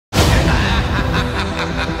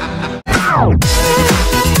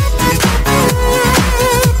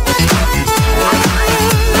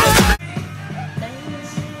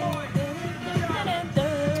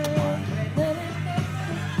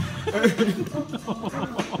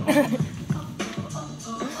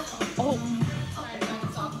Oh.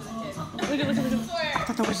 Look at. I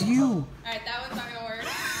thought that was you. Alright, that one's not gonna work.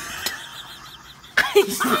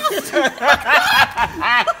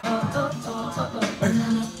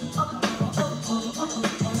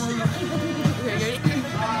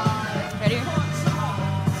 Ready?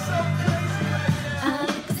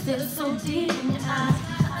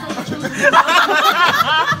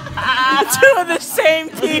 Two of the same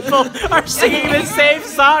people are singing the same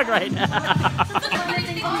song right now.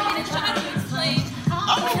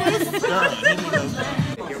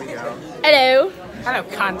 Here we go. Hello. Hello,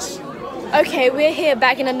 cunts. Okay, we're here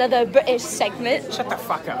back in another British segment. Shut the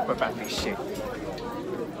fuck up about this shit.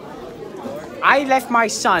 I left my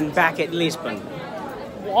son back at Lisbon.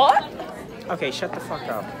 What? Okay, shut the fuck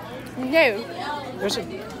up. No. There's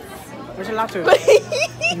a lot to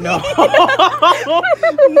No. No.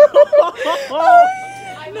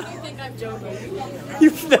 I know you think I'm joking.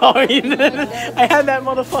 No, you didn't. I had that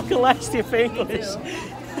motherfucker last year for English.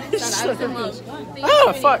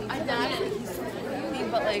 Oh, fuck. I'm not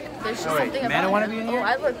but like, there's just Oh, wait, something Amanda about wanna him. be in here? Oh,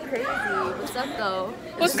 I look crazy. What's up, though?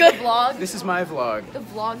 What's This is good? the vlog. This is my vlog. The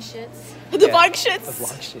vlog shits. The Yeah, vlog shits. The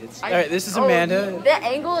vlog shits. I- Alright, this is oh, Amanda. That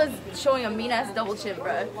angle is showing a mean-ass double chin,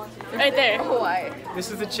 bruh. Right there. Oh, why? This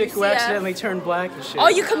is the chick who Yeah. accidentally turned black and shit. Oh,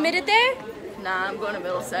 you committed there? Nah, I'm going to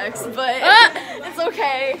Middlesex, but Ah! it's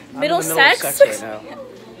okay. I'm in the Middlesex? of sex right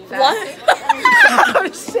now. What?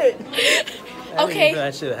 Oh shit. Okay.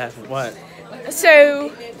 That should have happened. What?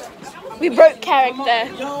 So, we broke character.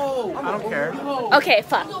 No, I don't care. Okay,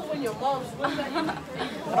 fuck.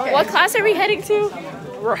 What class are we heading to?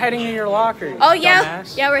 We're heading in your locker. Oh yeah,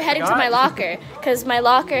 dumbass. yeah, we're heading to my Forgot? locker because my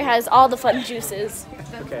locker has all the fun juices.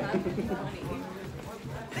 Okay.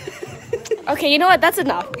 Okay, you know what? That's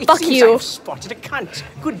enough. It Fuck seems you. I've spotted a cunt.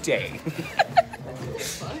 Good day.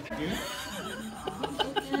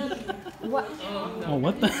 What? Oh,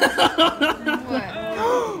 what the? What?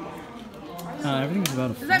 Everything's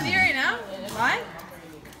about Is that me right now? Why?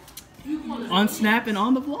 on Snap and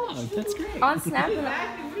on the vlog. That's great. On Snap,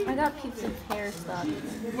 I got pizza hair stuff.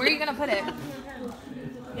 Where are you gonna put it?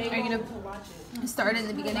 Are you gonna start in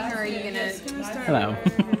the beginning, or are you gonna start? Hello.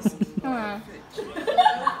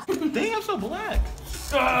 Dang, I'm so black.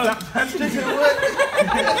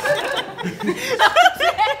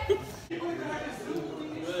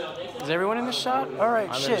 Is everyone in the shot? Alright,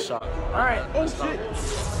 I'm shit. in the shot. Alright. Oh shit.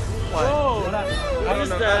 What? Whoa. I don't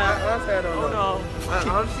know. Honestly, I don't know.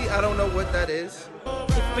 Honestly, I don't know what that is.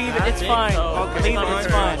 Leave it, it's fine. Leave it, it's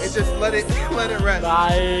fine. It's just let it rest.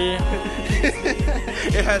 Bye.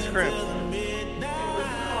 It has crimp.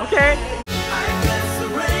 Okay.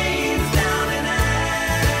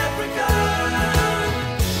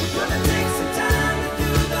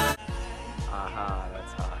 Aha,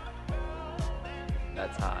 that's hot.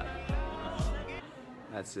 That's hot.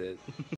 That's it.